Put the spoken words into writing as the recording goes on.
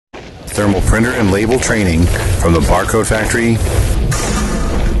Thermal printer and label training from the Barcode Factory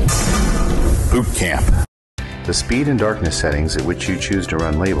Boot Camp. The speed and darkness settings at which you choose to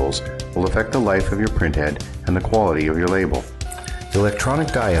run labels will affect the life of your printhead and the quality of your label. The electronic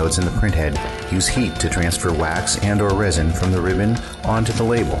diodes in the printhead use heat to transfer wax and/or resin from the ribbon onto the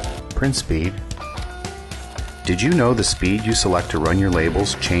label. Print speed. Did you know the speed you select to run your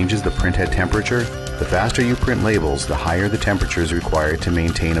labels changes the printhead temperature? The faster you print labels, the higher the temperature is required to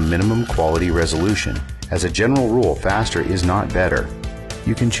maintain a minimum quality resolution. As a general rule, faster is not better.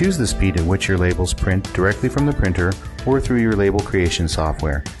 You can choose the speed at which your labels print directly from the printer or through your label creation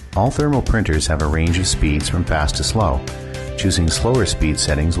software. All thermal printers have a range of speeds from fast to slow. Choosing slower speed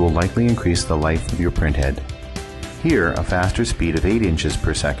settings will likely increase the life of your printhead. Here, a faster speed of 8 inches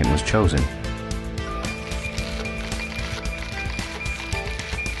per second was chosen.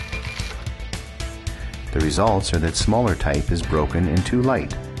 The results are that smaller type is broken and too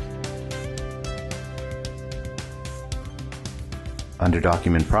light. Under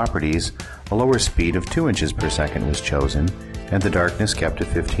document properties, a lower speed of 2 inches per second was chosen and the darkness kept at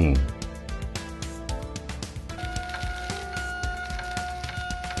 15.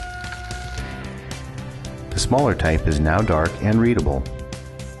 The smaller type is now dark and readable.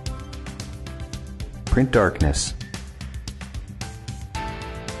 Print darkness.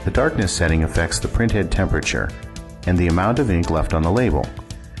 The darkness setting affects the printhead temperature and the amount of ink left on the label.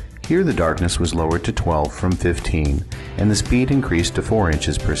 Here the darkness was lowered to 12 from 15 and the speed increased to 4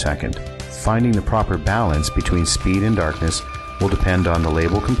 inches per second. Finding the proper balance between speed and darkness will depend on the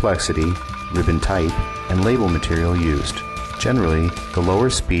label complexity, ribbon type, and label material used. Generally, the lower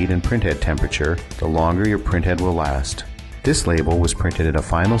speed and printhead temperature, the longer your printhead will last. This label was printed at a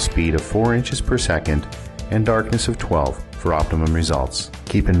final speed of 4 inches per second and darkness of 12 for optimum results.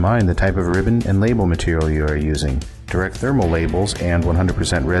 Keep in mind the type of ribbon and label material you are using. Direct thermal labels and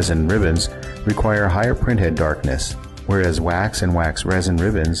 100% resin ribbons require higher printhead darkness, whereas wax and wax resin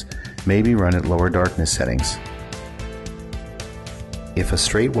ribbons may be run at lower darkness settings. If a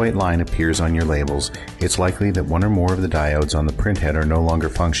straight white line appears on your labels, it's likely that one or more of the diodes on the printhead are no longer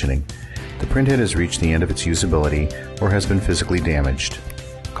functioning. The printhead has reached the end of its usability or has been physically damaged.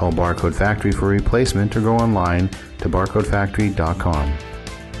 Call Barcode Factory for a replacement or go online to barcodefactory.com.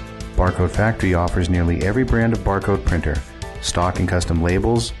 Barcode Factory offers nearly every brand of barcode printer, stock and custom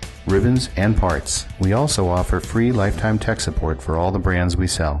labels, ribbons, and parts. We also offer free lifetime tech support for all the brands we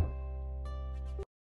sell.